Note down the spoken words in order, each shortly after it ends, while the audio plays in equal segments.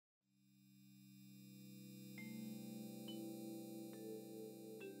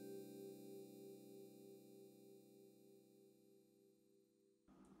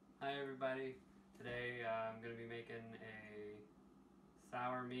Hi everybody. Today I'm going to be making a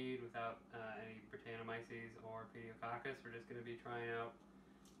sour mead without any Brettanomyces or Pediococcus. We're just going to be trying out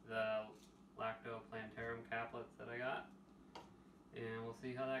the Lacto Plantarum Caplets that I got, and we'll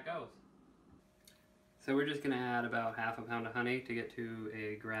see how that goes. So we're just going to add about half a pound of honey to get to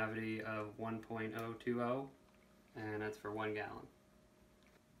a gravity of 1.020, and that's for 1 gallon.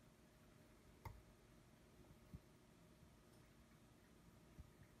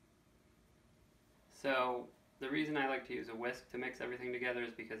 So the reason I like to use a whisk to mix everything together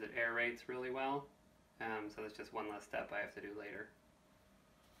is because it aerates really well. So that's just one less step I have to do later.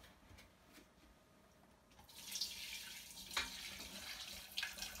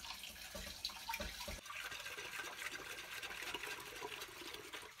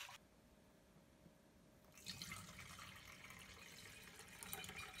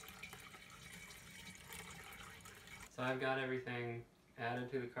 So I've got everything added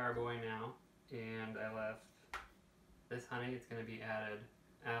to the carboy now, and I left this honey. It's going to be added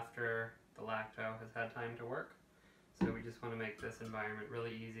after the lacto has had time to work. So we just want to make this environment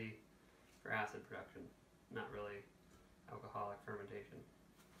really easy for acid production, not really alcoholic fermentation.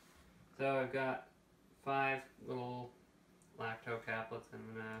 So I've got 5 little lacto caplets. I'm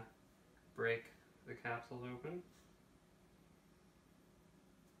going to break the capsules open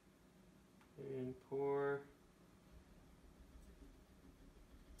and pour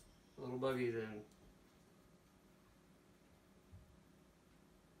little buggies in.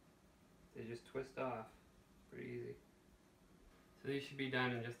 They just twist off. Pretty easy. So these should be done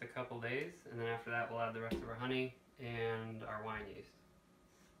in just a couple days, and then after that we'll add the rest of our honey and our wine yeast.